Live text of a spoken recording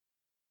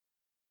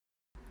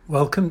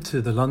Welcome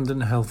to the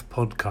London Health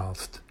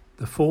Podcast,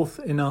 the fourth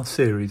in our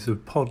series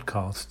of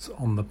podcasts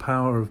on the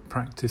power of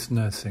practice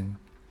nursing,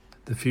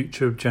 the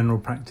future of general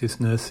practice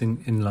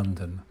nursing in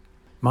London.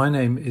 My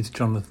name is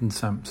Jonathan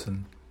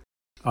Sampson.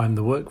 I'm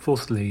the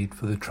workforce lead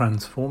for the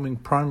Transforming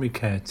Primary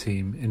Care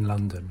team in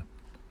London.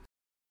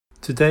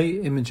 Today,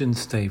 Imogen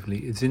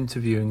Staveley is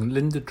interviewing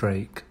Linda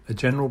Drake, a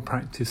general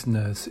practice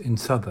nurse in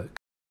Southwark,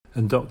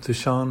 and Dr.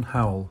 Sian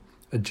Howell,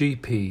 a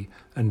GP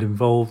and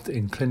involved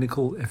in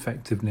Clinical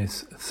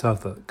Effectiveness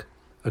Southwark,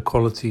 a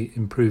quality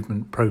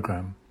improvement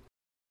programme.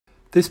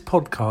 This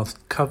podcast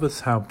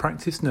covers how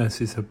practice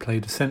nurses have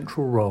played a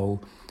central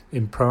role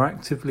in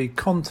proactively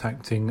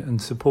contacting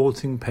and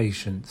supporting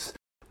patients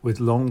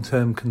with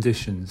long-term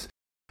conditions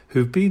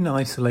who've been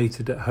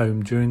isolated at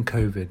home during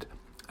COVID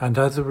and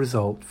as a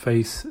result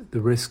face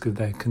the risk of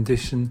their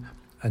condition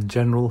and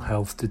general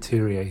health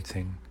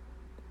deteriorating.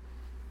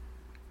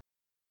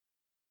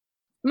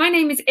 My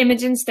name is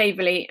Imogen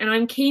Staveley, and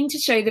I'm keen to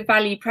show the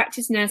value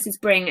practice nurses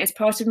bring as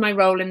part of my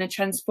role in the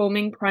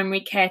Transforming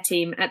Primary Care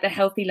team at the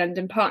Healthy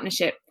London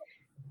Partnership.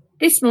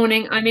 This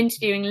morning, I'm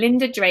interviewing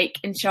Linda Drake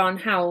and Sian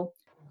Howell.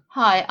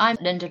 Hi, I'm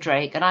Linda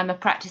Drake, and I'm a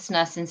practice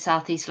nurse in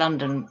South East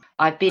London.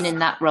 I've been in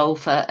that role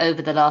for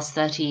over the last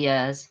 30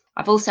 years.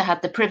 I've also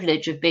had the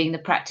privilege of being the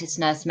practice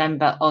nurse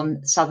member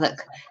on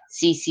Southwark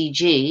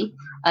CCG,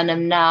 and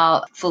am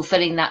now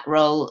fulfilling that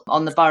role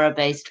on the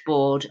borough-based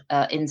board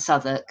in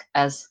Southwark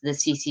as the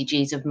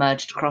CCGs have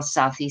merged across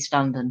South East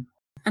London.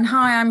 And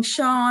hi, I'm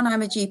Sian.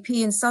 I'm a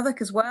GP in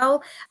Southwark as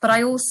well, but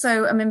I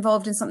also am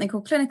involved in something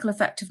called Clinical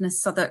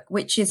Effectiveness Southwark,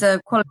 which is a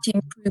quality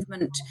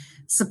improvement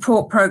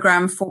support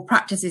programme for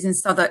practices in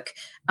Southwark.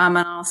 And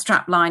our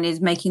strapline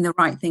is making the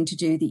right thing to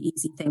do, the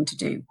easy thing to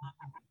do.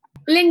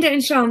 Linda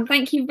and Sian,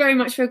 thank you very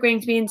much for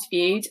agreeing to be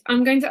interviewed.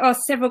 I'm going to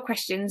ask several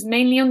questions,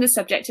 mainly on the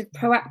subject of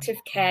proactive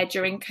care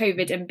during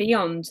COVID and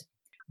beyond.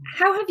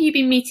 How have you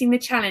been meeting the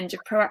challenge of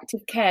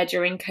proactive care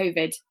during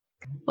COVID?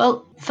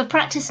 Well, for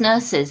practice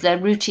nurses, their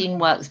routine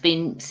work's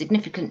been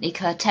significantly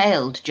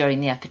curtailed during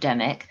the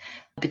epidemic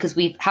because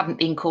we haven't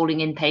been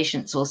calling in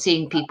patients or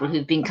seeing people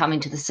who've been coming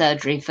to the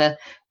surgery for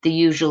the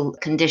usual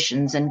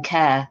conditions and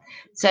care.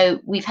 So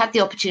we've had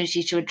the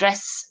opportunity to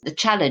address the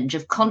challenge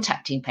of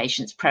contacting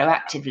patients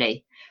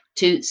proactively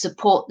to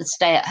support the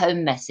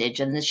stay-at-home message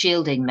and the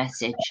shielding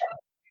message.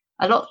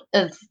 A lot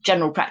of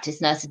general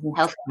practice nurses and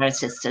healthcare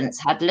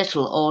assistants had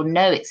little or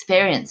no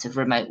experience of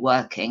remote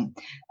working,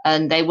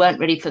 and they weren't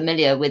really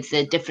familiar with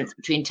the difference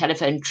between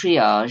telephone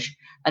triage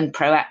and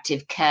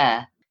proactive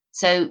care.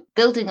 So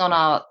building on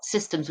our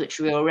systems, which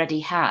we already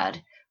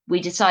had,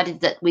 we decided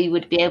that we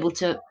would be able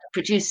to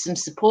produce some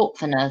support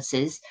for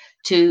nurses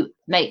to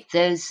make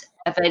those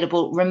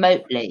available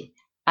remotely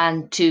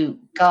and to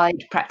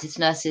guide practice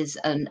nurses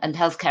and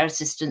healthcare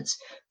assistants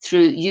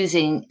through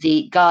using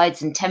the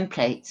guides and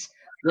templates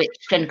which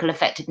Clinical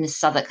Effectiveness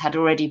Southwark had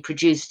already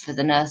produced for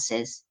the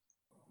nurses.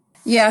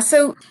 Yeah,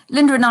 so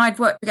Linda and I had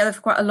worked together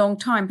for quite a long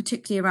time,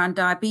 particularly around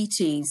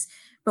diabetes.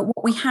 But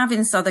what we have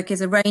in Southwark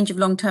is a range of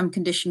long-term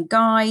condition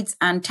guides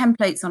and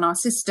templates on our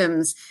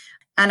systems.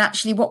 And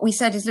actually what we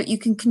said is, look, you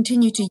can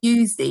continue to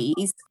use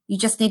these. You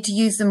just need to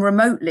use them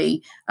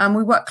remotely.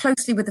 We work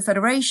closely with the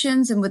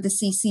federations and with the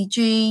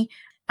CCG.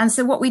 And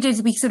so what we did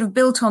is we sort of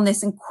built on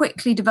this and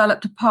quickly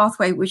developed a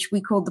pathway, which we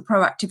called the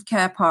proactive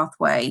care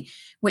pathway,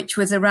 which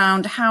was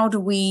around how do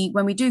we,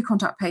 when we do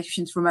contact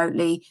patients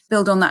remotely,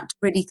 build on that to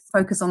really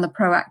focus on the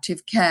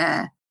proactive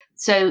care.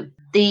 So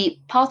the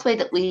pathway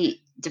that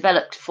we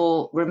developed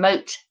for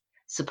remote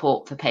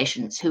support for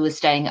patients who were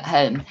staying at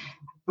home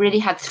really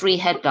had three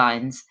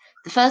headlines.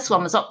 The first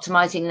one was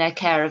optimizing their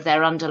care of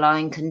their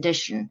underlying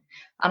condition.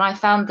 And I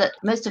found that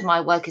most of my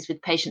work is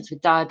with patients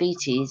with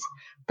diabetes,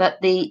 but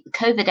the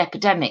COVID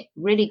epidemic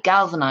really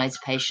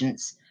galvanized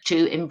patients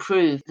to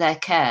improve their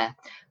care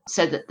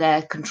so that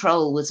their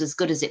control was as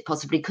good as it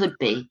possibly could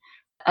be.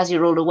 As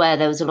you're all aware,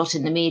 there was a lot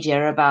in the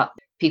media about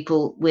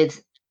people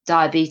with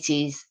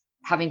diabetes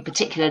having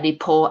particularly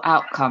poor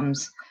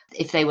outcomes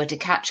if they were to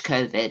catch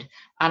COVID.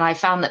 And I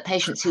found that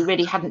patients who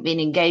really hadn't been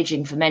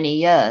engaging for many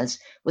years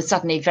were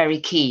suddenly very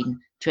keen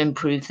to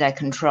improve their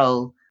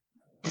control.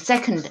 The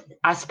second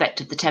aspect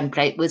of the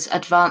template was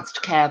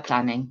advanced care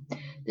planning.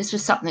 This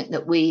was something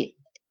that we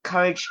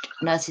encouraged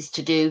nurses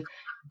to do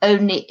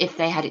only if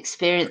they had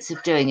experience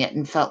of doing it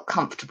and felt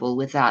comfortable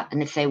with that,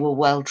 and if they were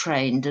well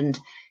trained and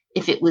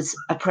if it was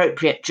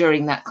appropriate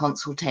during that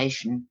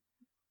consultation.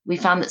 We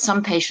found that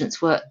some patients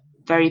were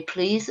very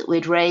pleased that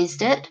we'd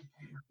raised it.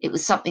 It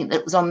was something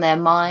that was on their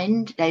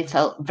mind. They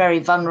felt very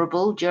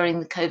vulnerable during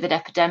the COVID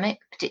epidemic,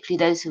 particularly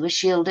those who were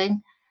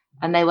shielding,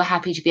 and they were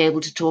happy to be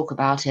able to talk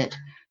about it.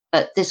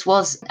 But this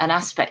was an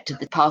aspect of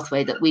the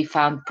pathway that we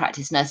found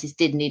practice nurses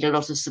did need a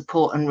lot of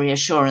support and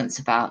reassurance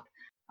about.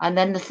 And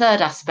then the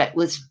third aspect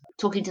was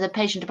talking to the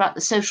patient about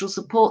the social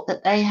support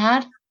that they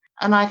had.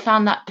 And I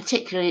found that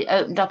particularly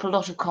opened up a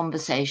lot of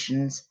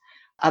conversations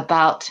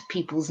about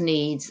people's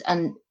needs.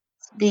 And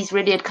these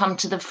really had come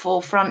to the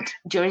forefront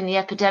during the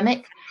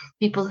epidemic.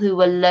 People who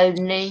were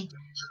lonely,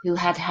 who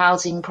had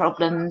housing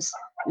problems,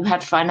 who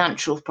had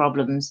financial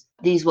problems.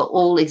 These were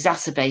all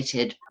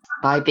exacerbated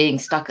by being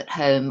stuck at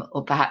home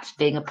or perhaps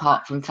being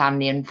apart from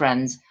family and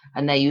friends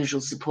and their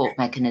usual support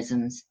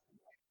mechanisms.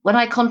 When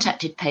I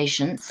contacted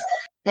patients,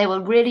 they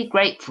were really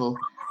grateful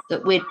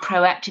that we'd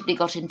proactively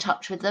got in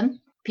touch with them.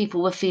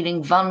 People were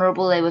feeling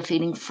vulnerable, they were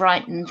feeling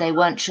frightened, they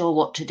weren't sure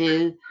what to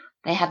do.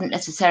 They hadn't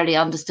necessarily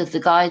understood the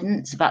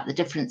guidance about the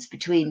difference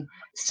between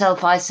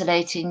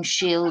self-isolating,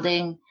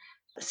 shielding,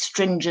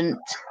 stringent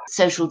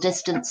social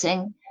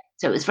distancing.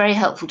 So it was very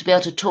helpful to be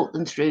able to talk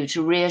them through,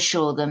 to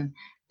reassure them,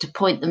 to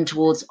point them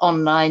towards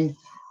online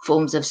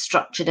forms of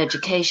structured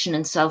education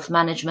and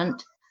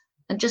self-management,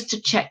 and just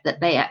to check that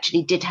they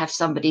actually did have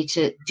somebody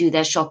to do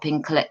their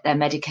shopping, collect their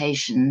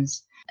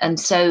medications. And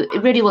so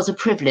it really was a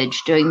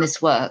privilege doing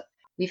this work.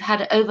 We've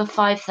had over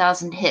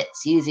 5,000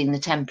 hits using the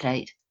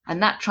template,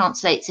 and that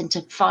translates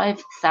into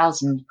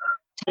 5,000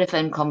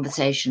 telephone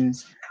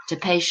conversations to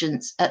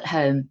patients at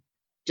home,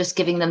 just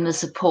giving them the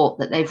support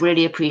that they've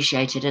really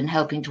appreciated and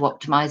helping to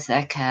optimise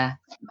their care.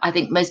 I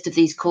think most of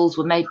these calls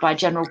were made by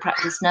general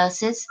practice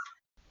nurses.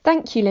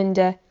 Thank you,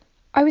 Linda.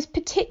 I was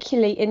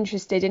particularly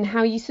interested in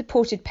how you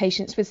supported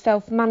patients with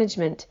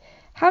self-management.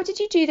 How did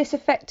you do this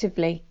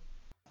effectively?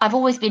 I've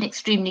always been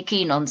extremely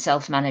keen on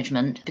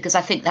self-management because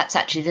I think that's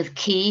actually the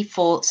key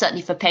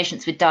certainly for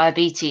patients with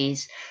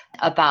diabetes,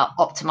 about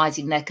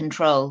optimising their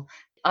control.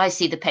 I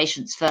see the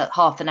patients for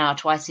half an hour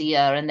twice a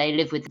year and they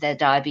live with their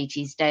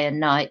diabetes day and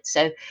night.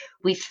 So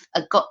we've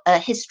got a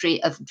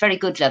history of very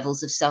good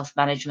levels of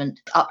self-management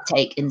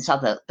uptake in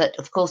Southwark. But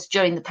of course,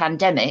 during the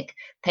pandemic,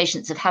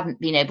 patients haven't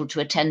been able to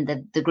attend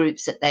the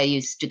groups that they're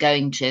used to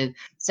going to.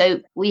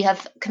 So we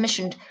have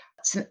commissioned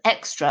some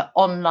extra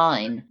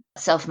online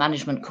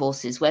self-management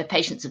courses where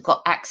patients have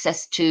got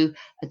access to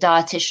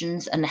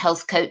dietitians and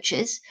health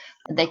coaches.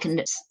 They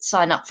can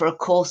sign up for a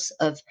course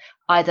of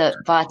either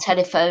via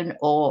telephone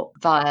or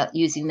via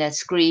using their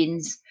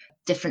screens,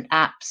 different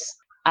apps,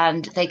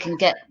 and they can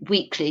get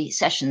weekly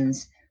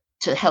sessions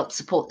to help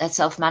support their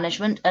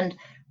self-management. And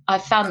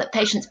I've found that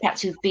patients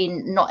perhaps who've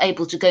been not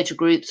able to go to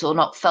groups or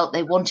not felt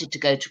they wanted to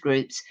go to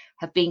groups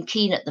have been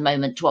keen at the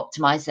moment to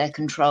optimise their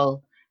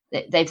control.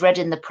 They've read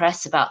in the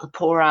press about the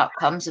poor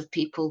outcomes of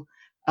people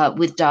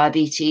with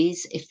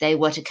diabetes if they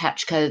were to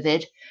catch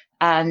COVID,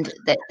 and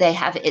that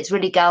it's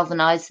really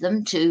galvanised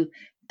them to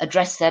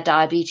address their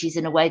diabetes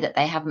in a way that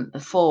they haven't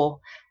before.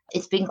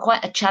 It's been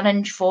quite a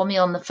challenge for me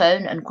on the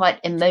phone and quite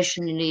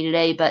emotionally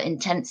labour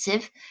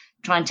intensive,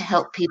 trying to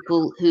help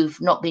people who've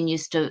not been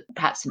used to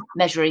perhaps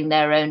measuring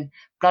their own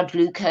blood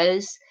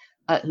glucose,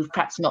 who've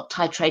perhaps not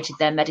titrated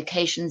their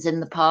medications in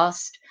the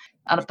past.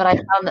 But I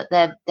found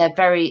that they're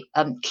very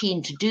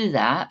keen to do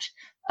that.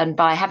 And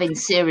by having a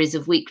series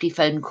of weekly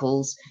phone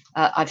calls,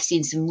 I've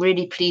seen some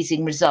really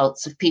pleasing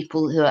results of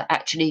people who are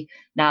actually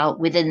now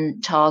within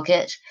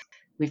target.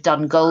 We've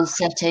done goal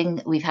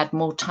setting. We've had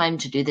more time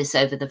to do this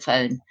over the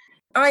phone.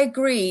 I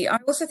agree. I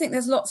also think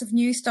there's lots of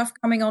new stuff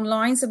coming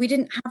online. So we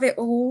didn't have it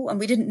all and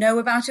we didn't know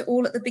about it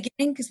all at the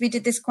beginning because we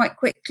did this quite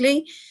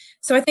quickly.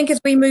 So I think as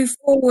we move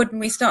forward and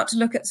we start to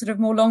look at sort of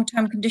more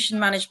long-term condition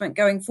management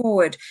going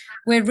forward,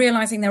 we're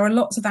realizing there are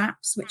lots of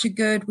apps which are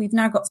good. We've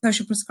now got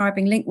social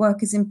prescribing link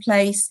workers in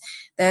place.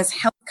 There's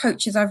health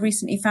coaches I've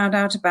recently found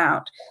out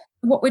about.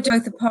 What we're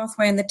doing with the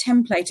pathway and the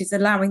template is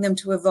allowing them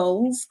to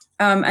evolve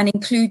and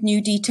include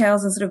new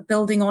details and sort of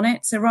building on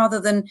it. So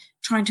rather than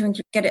trying to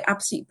get it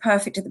absolutely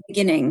perfect at the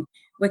beginning,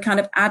 we're kind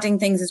of adding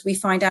things as we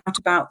find out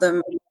about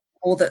them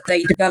or that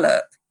they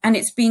develop. And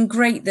it's been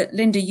great that,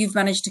 Linda, you've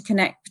managed to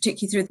connect,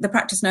 particularly through the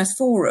Practice Nurse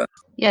Forum.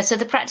 Yeah, so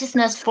the Practice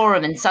Nurse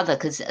Forum in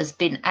Southwark has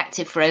been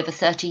active for over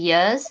 30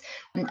 years.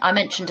 I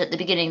mentioned at the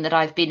beginning that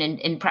I've been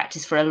in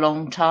practice for a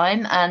long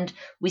time, and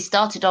we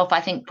started off, I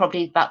think,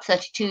 probably about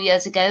 32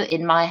 years ago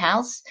in my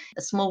house,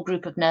 a small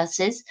group of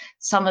nurses,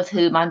 some of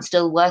whom I'm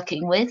still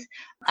working with,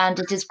 and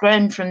it has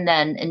grown from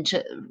then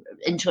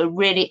into a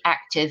really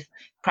active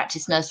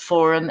Practice Nurse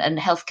Forum and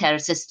healthcare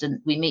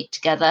assistant. We meet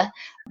together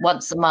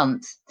once a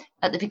month.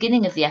 At the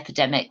beginning of the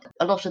epidemic,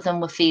 a lot of them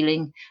were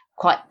feeling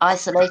quite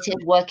isolated,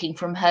 working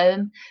from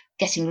home,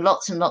 getting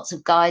lots and lots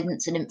of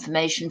guidance and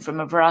information from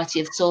a variety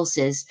of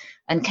sources,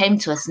 and came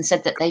to us and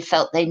said that they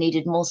felt they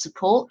needed more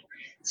support.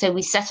 So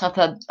we set up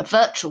a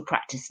virtual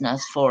Practice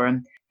Nurse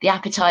Forum. The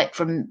appetite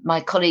from my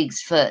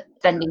colleagues for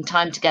spending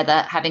time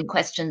together, having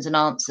questions and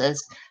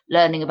answers,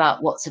 learning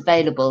about what's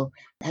available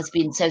has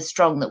been so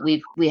strong that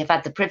we have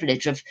had the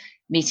privilege of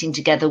meeting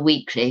together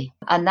weekly.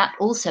 And that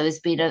also has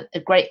been a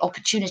great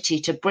opportunity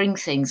to bring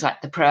things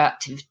like the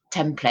proactive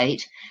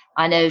template.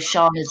 I know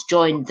Sian has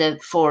joined the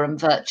forum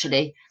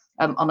virtually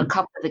on a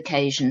couple of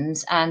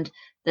occasions, and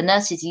the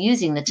nurses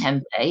using the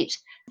template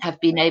have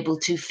been able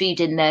to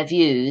feed in their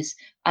views.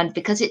 And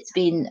because it's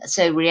been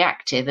so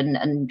reactive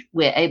and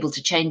we're able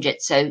to change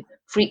it so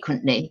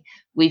frequently,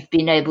 we've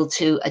been able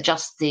to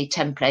adjust the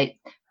template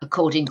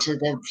according to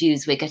the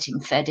views we're getting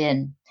fed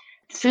in.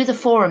 Through the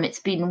forum, it's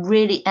been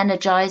really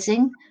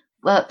energizing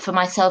for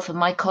myself and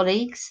my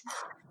colleagues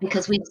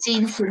because we've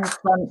seen things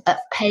run at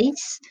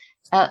pace.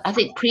 I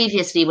think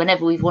previously,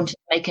 whenever we've wanted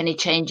to make any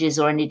changes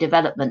or any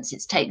developments,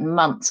 it's taken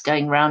months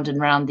going round and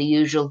round the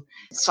usual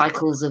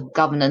cycles of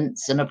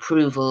governance and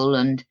approval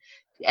and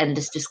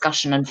endless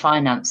discussion and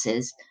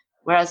finances.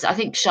 Whereas I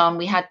think, Sian,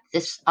 we had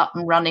this up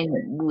and running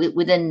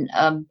within,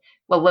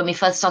 when we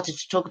first started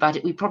to talk about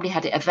it, we probably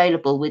had it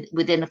available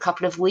within a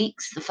couple of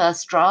weeks, the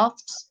first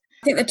drafts.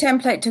 I think the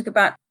template took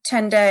about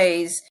 10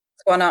 days.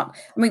 One up.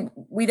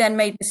 We then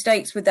made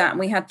mistakes with that, and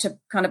we had to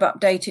kind of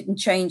update it and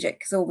change it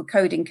because all the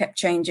coding kept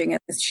changing and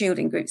the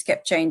shielding groups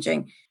kept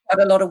changing. Had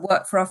a lot of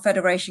work for our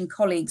federation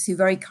colleagues who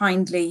very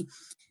kindly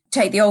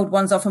take the old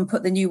ones off and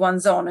put the new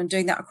ones on, and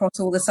doing that across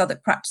all the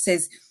Southwark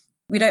practices.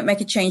 We don't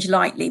make a change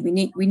lightly. We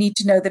need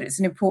to know that it's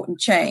an important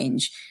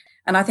change.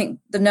 And I think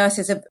the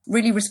nurses have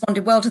really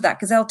responded well to that,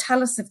 because they'll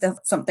tell us if there's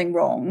something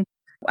wrong,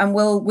 and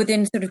we'll,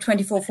 within sort of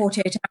 24,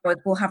 48 hours,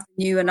 we'll have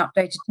the new and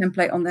updated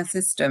template on their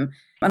system.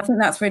 And I think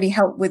that's really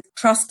helped with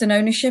trust and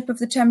ownership of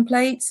the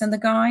templates and the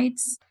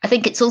guides. I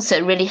think it's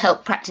also really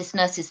helped practice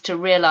nurses to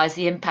realise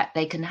the impact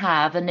they can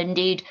have, and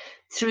indeed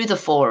through the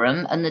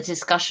forum and the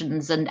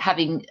discussions and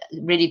having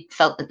really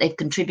felt that they've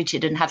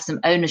contributed and have some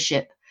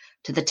ownership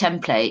to the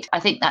template. I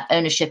think that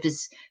ownership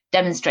is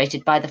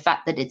demonstrated by the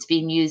fact that it's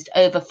been used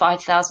over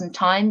 5,000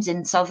 times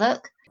in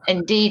Southwark.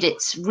 Indeed,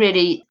 it's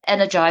really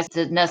energised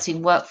the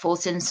nursing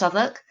workforce in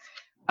Southwark,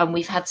 and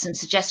we've had some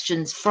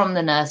suggestions from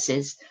the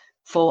nurses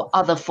for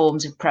other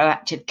forms of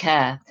proactive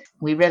care.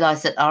 We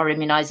realised that our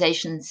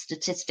immunisation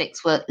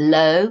statistics were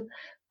low.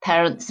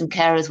 Parents and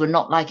carers were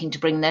not liking to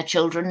bring their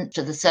children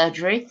to the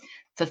surgery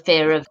for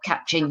fear of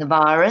catching the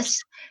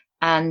virus.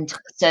 And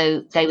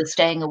so they were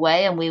staying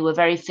away, and we were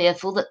very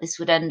fearful that this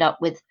would end up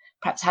with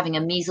perhaps having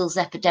a measles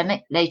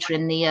epidemic later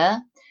in the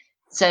year.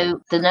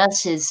 So the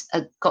nurses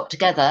got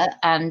together,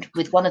 and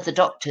with one of the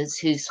doctors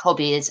whose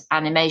hobby is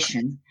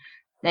animation,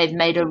 they've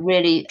made a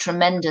really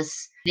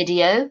tremendous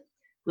video,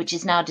 which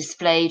is now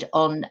displayed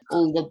on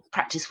all the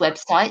practice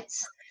websites,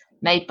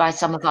 made by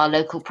some of our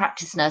local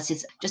practice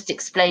nurses, just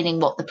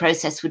explaining what the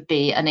process would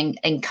be and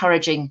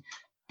encouraging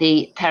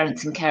the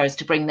parents and carers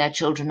to bring their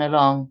children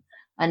along.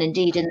 And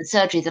indeed, in the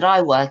surgery that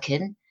I work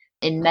in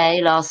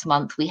May last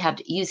month, we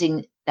had,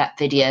 using that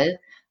video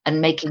and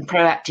making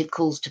proactive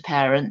calls to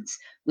parents,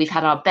 we've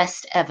had our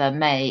best ever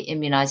May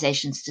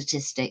immunisation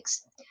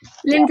statistics.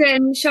 Linda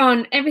and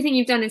Sian, everything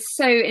you've done is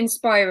so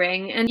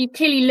inspiring, and you've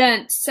clearly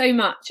learnt so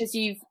much as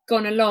you've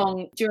gone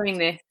along during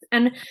this.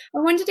 And I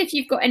wondered if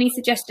you've got any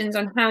suggestions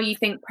on how you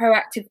think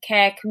proactive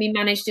care can be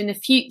managed in the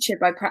future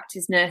by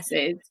practice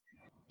nurses.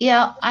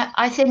 Yeah,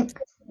 I think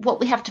what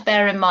we have to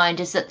bear in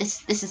mind is that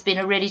this has been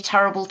a really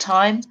terrible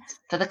time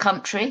for the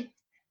country.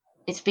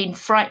 It's been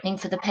frightening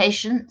for the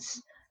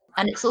patients,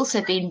 and it's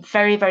also been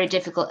very, very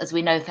difficult, as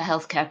we know, for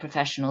healthcare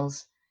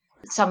professionals,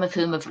 some of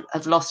whom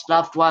have lost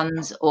loved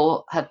ones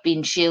or have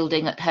been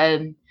shielding at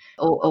home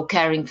or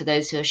caring for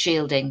those who are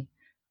shielding.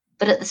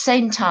 But at the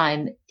same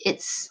time,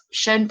 it's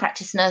shown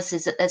practice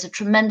nurses that there's a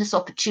tremendous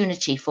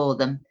opportunity for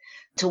them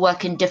to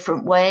work in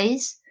different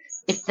ways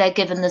if they're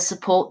given the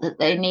support that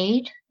they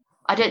need.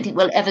 I don't think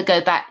we'll ever go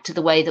back to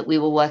the way that we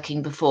were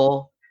working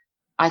before.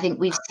 I think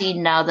we've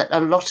seen now that a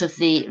lot of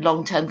the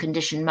long-term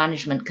condition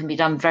management can be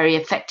done very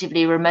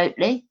effectively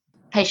remotely.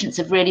 Patients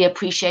have really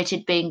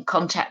appreciated being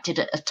contacted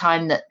at a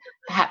time that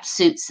perhaps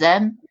suits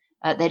them.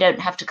 They don't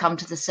have to come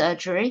to the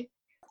surgery.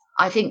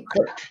 I think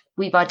that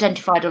we've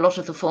identified a lot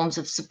of the forms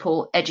of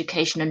support,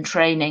 education and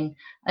training,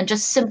 and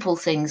just simple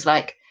things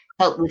like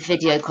help with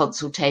video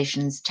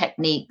consultations,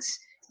 techniques,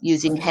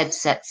 using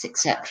headsets,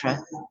 etc.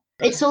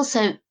 It's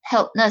also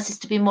helped nurses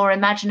to be more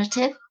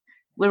imaginative.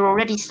 We're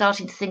already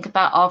starting to think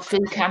about our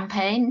flu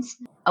campaigns,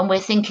 and we're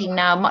thinking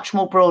now much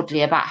more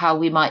broadly about how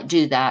we might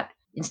do that.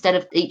 Instead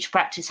of each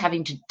practice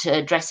having to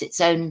address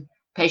its own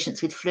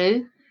patients with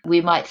flu,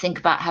 we might think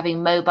about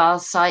having mobile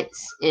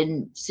sites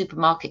in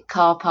supermarket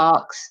car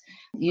parks,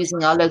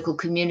 using our local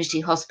community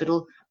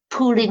hospital,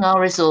 pooling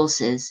our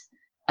resources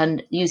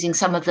and using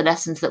some of the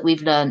lessons that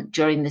we've learned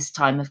during this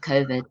time of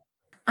COVID.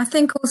 I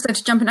think also,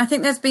 to jump in, I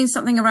think there's been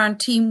something around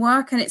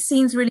teamwork, and it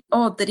seems really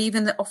odd that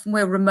even that often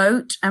we're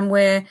remote and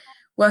we're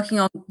working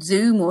on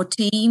Zoom or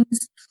Teams,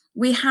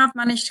 we have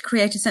managed to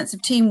create a sense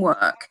of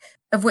teamwork,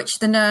 of which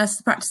the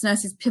practice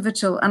nurse is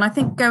pivotal. And I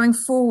think going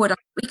forward,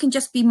 we can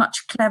just be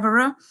much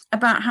cleverer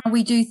about how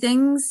we do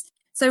things.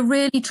 So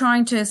really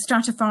trying to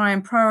stratify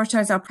and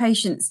prioritise our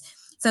patients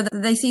so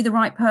that they see the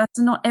right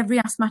person. Not every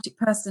asthmatic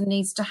person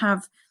needs to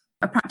have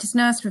a practice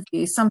nurse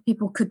review. Some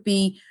people could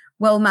be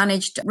well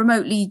managed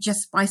remotely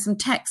just by some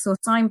text or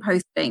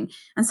signposting.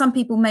 And some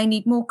people may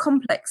need more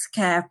complex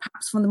care,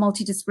 perhaps from the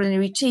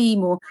multidisciplinary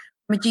team or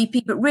from a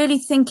GP, but really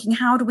thinking,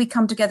 how do we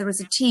come together as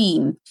a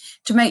team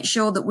to make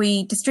sure that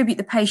we distribute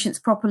the patients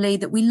properly,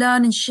 that we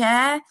learn and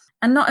share,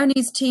 and not only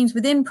as teams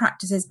within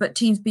practices, but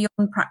teams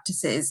beyond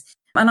practices.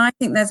 And I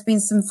think there's been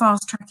some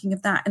fast tracking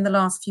of that in the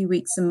last few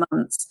weeks and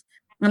months.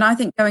 And I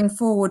think going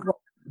forward, what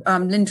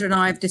Linda and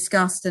I have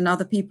discussed, and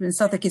other people in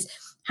Southwark, is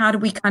how do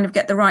we kind of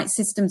get the right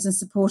systems and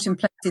support in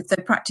place so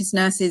practice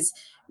nurses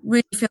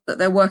really feel that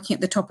they're working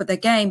at the top of their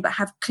game, but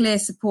have clear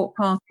support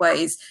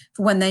pathways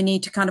for when they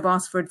need to kind of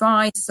ask for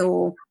advice,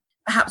 or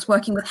perhaps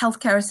working with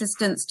healthcare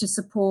assistants to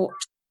support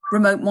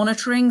remote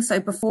monitoring. So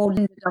before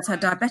Linda does her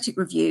diabetic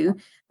review,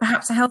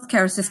 perhaps a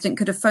healthcare assistant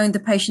could have phoned the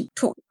patient,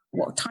 talk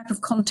what type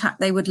of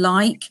contact they would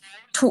like,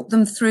 talk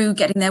them through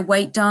getting their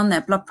weight done, their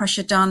blood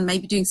pressure done,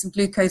 maybe doing some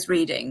glucose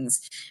readings.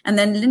 And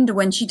then Linda,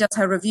 when she does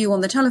her review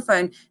on the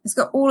telephone, has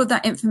got all of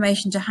that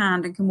information to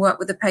hand and can work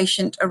with the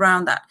patient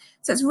around that.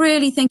 So it's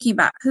really thinking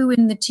about who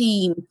in the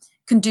team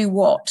can do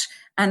what,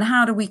 and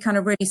how do we kind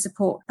of really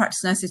support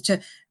practice nurses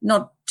to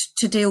not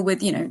to deal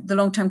with, the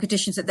long-term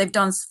conditions that they've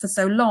done for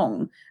so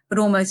long, but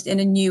almost in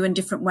a new and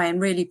different way,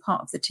 and really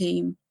part of the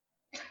team.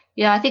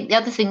 Yeah, I think the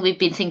other thing we've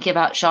been thinking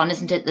about, Sian,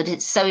 isn't it, that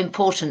it's so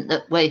important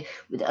that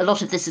a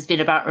lot of this has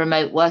been about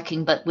remote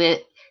working, but we're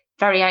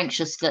very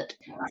anxious that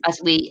as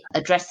we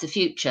address the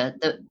future,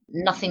 that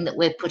nothing that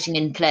we're putting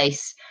in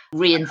place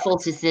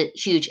reinforces the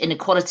huge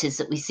inequalities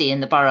that we see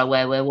in the borough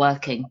where we're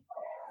working.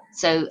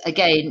 So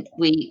again,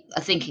 we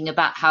are thinking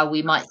about how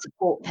we might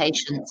support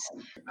patients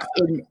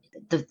in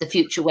the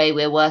future way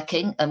we're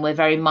working, and we're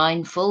very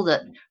mindful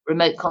that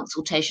remote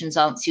consultations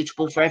aren't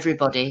suitable for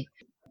everybody.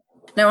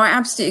 No, I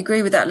absolutely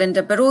agree with that,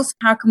 Linda. But also,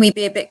 how can we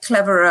be a bit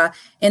cleverer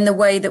in the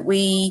way that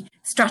we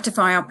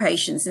stratify our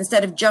patients,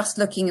 instead of just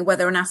looking at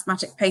whether an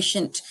asthmatic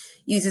patient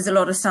uses a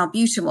lot of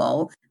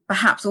salbutamol,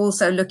 perhaps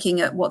also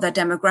looking at what their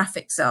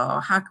demographics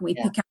are. How can we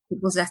pick out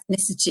people's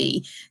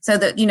ethnicity so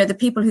that, the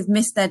people who've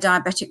missed their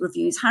diabetic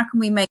reviews, how can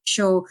we make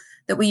sure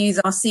that we use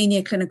our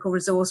senior clinical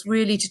resource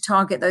really to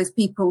target those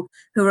people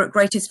who are at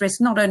greatest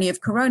risk, not only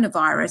of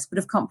coronavirus, but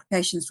of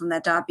complications from their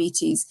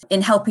diabetes,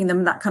 in helping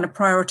them that kind of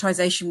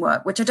prioritization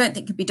work, which I don't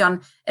think could be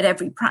done at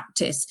every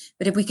practice.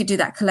 But if we could do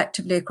that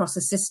collectively across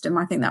the system,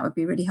 I think that would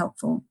be really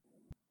helpful.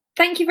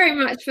 Thank you very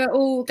much for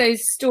all those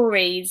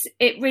stories.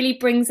 It really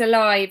brings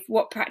alive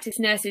what practice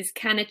nurses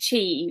can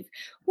achieve.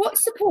 What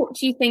support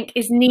do you think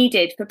is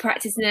needed for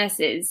practice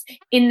nurses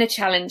in the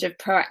challenge of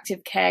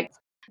proactive care?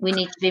 We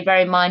need to be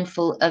very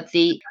mindful of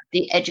the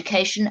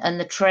education and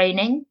the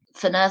training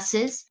for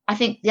nurses. I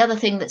think the other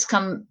thing that's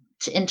come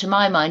into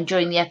my mind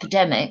during the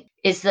epidemic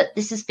is that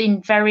this has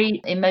been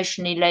very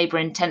emotionally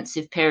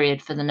labour-intensive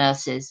period for the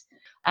nurses.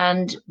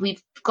 And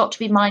we've got to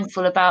be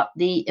mindful about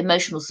the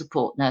emotional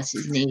support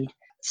nurses need.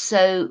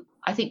 So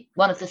I think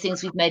one of the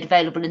things we've made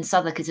available in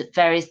Southwark is at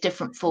various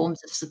different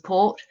forms of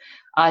support,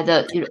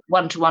 either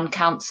one-to-one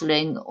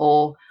counselling,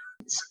 or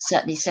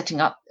certainly setting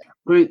up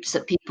groups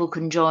that people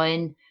can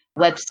join,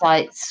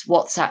 websites,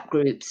 WhatsApp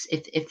groups,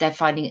 if they're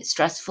finding it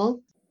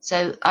stressful.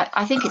 So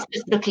I think it's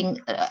just looking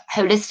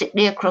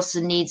holistically across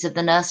the needs of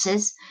the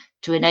nurses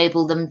to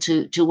enable them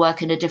to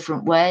work in a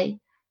different way.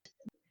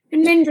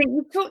 And Linda,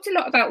 you've talked a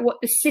lot about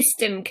what the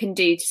system can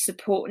do to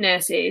support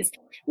nurses.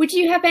 Would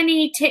you have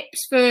any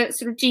tips for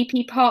sort of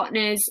GP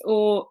partners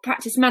or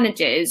practice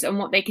managers on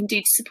what they can do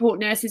to support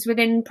nurses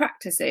within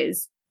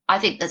practices? I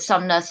think that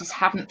some nurses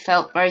haven't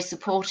felt very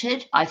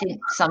supported. I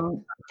think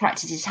some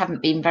practices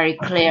haven't been very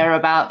clear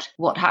about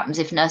what happens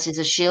if nurses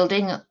are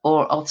shielding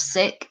or off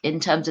sick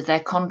in terms of their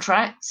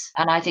contracts.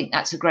 And I think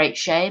that's a great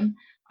shame.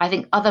 I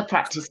think other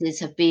practices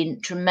have been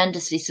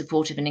tremendously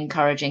supportive and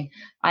encouraging.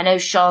 I know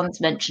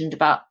Sian's mentioned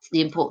about the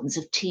importance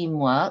of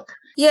teamwork.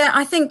 Yeah,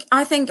 I think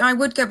I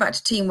would go back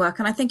to teamwork,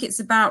 and I think it's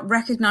about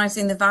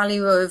recognising the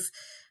value of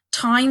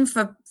time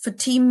for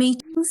team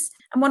meetings.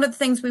 And one of the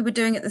things we were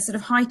doing at the sort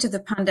of height of the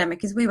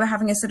pandemic is we were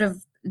having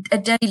a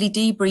daily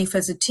debrief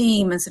as a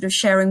team and sort of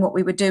sharing what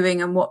we were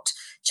doing and what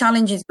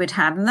challenges we'd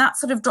had. And that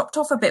sort of dropped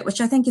off a bit,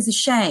 which I think is a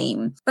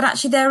shame. But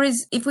actually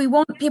if we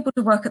want people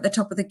to work at the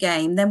top of the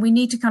game, then we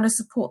need to kind of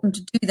support them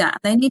to do that.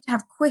 They need to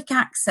have quick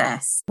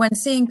access when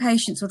seeing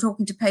patients or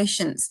talking to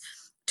patients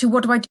to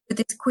what do I do with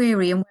this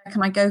query and where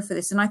can I go for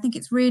this? And I think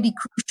it's really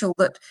crucial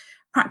that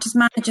practice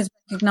managers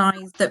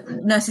recognise that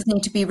nurses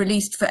need to be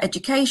released for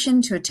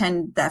education, to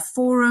attend their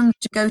forum,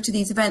 to go to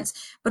these events,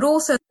 but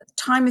also that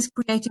time is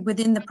created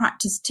within the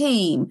practice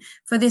team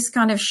for this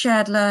kind of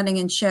shared learning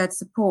and shared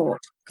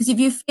support. Because if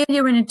you feel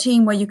you're in a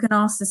team where you can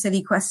ask the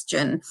silly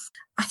question,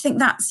 I think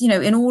that's,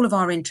 in all of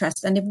our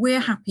interest. And if we're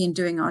happy in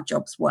doing our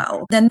jobs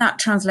well, then that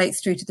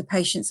translates through to the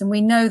patients. And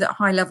we know that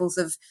high levels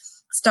of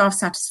staff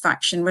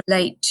satisfaction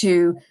relate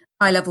to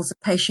high levels of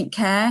patient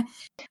care.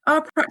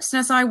 Our practice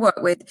nurse I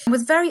work with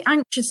was very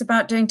anxious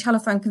about doing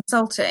telephone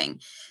consulting.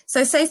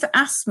 So say for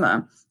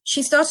asthma,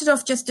 she started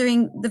off just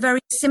doing the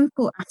very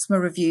simple asthma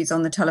reviews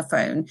on the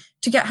telephone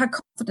to get her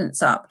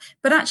confidence up,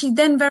 but actually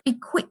then very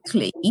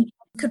quickly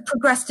could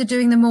progress to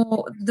doing the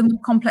more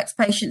complex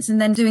patients and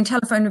then doing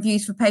telephone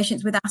reviews for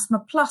patients with asthma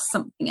plus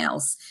something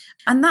else.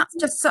 And that's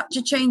just such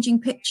a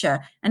changing picture.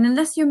 And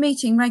unless you're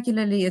meeting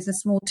regularly as a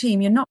small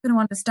team, you're not going to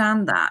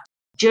understand that.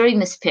 During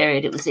this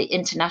period, it was the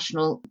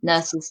International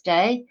Nurses'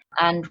 Day,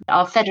 and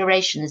our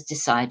federation has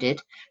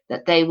decided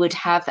that they would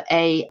have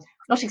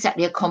not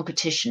exactly a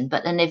competition,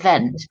 but an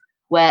event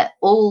where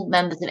all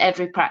members of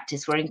every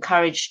practice were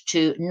encouraged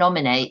to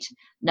nominate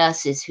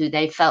nurses who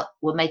they felt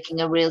were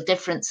making a real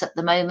difference at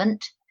the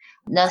moment.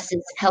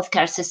 Nurses,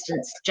 healthcare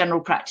assistants,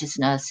 general practice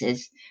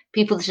nurses,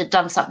 people that had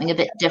done something a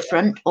bit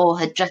different or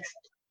had just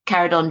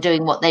carried on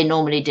doing what they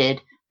normally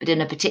did, but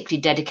in a particularly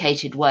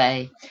dedicated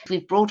way.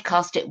 We've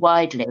broadcast it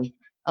widely,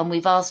 and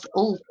we've asked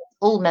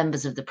all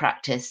members of the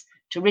practice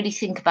to really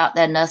think about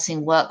their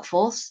nursing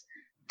workforce,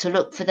 to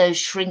look for those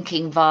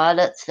shrinking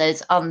violets,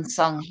 those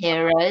unsung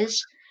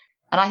heroes.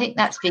 And I think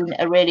that's been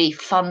a really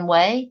fun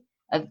way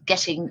of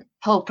getting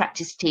whole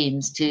practice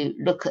teams to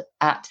look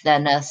at their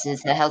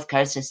nurses, their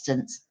healthcare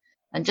assistants,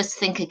 and just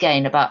think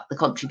again about the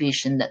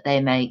contribution that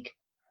they make.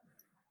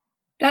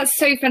 That's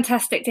so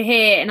fantastic to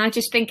hear. And I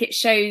just think it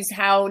shows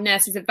how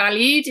nurses are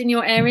valued in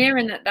your area,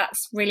 and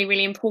that's really,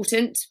 really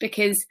important,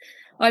 because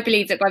I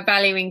believe that by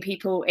valuing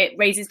people, it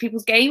raises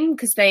people's game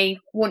because they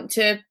want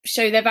to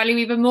show their value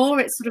even more.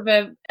 It's sort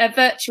of a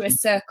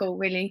virtuous circle,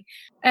 really.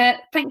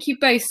 Thank you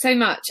both so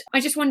much. I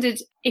just wondered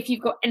if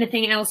you've got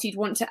anything else you'd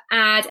want to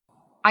add.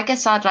 I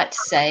guess I'd like to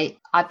say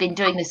I've been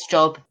doing this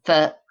job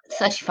for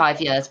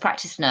 35 years,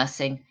 practice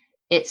nursing.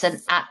 It's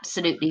an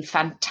absolutely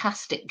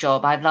fantastic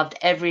job. I've loved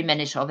every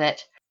minute of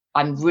it.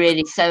 I'm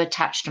really so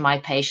attached to my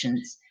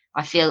patients.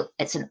 I feel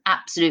it's an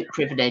absolute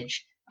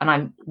privilege, and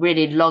I'm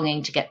really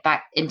longing to get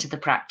back into the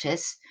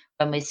practice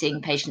when we're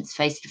seeing patients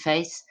face to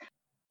face.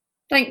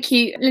 Thank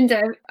you,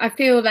 Linda. I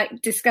feel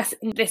like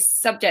discussing this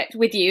subject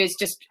with you has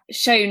just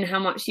shown how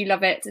much you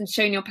love it and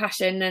shown your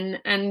passion,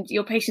 and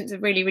your patients are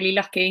really, really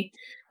lucky.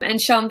 And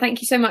Sian,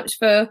 thank you so much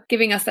for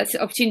giving us that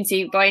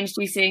opportunity by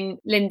introducing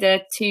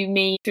Linda to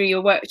me through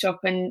your workshop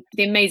and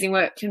the amazing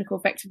work Clinical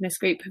Effectiveness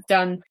Group have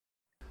done.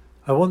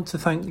 I want to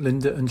thank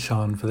Linda and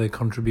Sian for their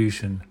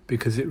contribution,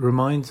 because it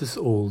reminds us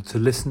all to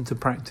listen to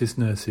practice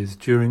nurses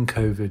during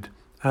COVID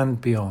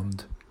and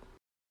beyond.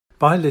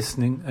 By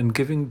listening and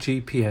giving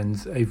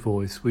GPNs a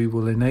voice, we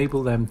will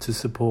enable them to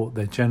support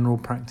their general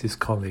practice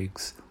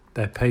colleagues,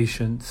 their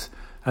patients,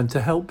 and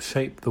to help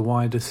shape the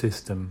wider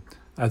system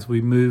as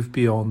we move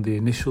beyond the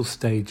initial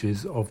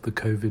stages of the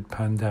COVID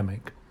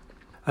pandemic.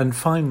 And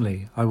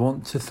finally, I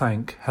want to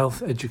thank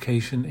Health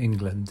Education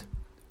England,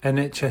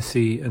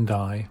 NHSE and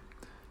I,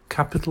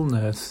 Capital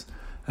Nurse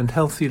and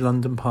Healthy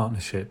London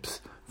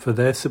Partnerships for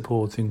their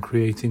support in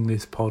creating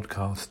this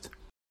podcast.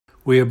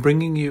 We are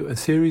bringing you a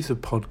series of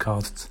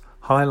podcasts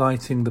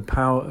highlighting the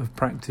power of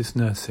practice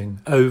nursing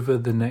over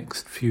the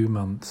next few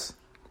months.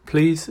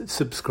 Please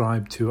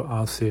subscribe to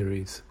our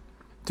series.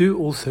 Do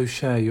also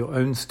share your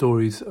own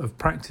stories of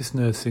practice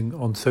nursing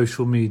on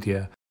social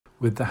media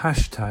with the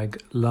hashtag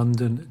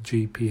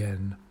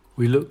LondonGPN.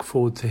 We look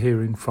forward to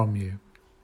hearing from you.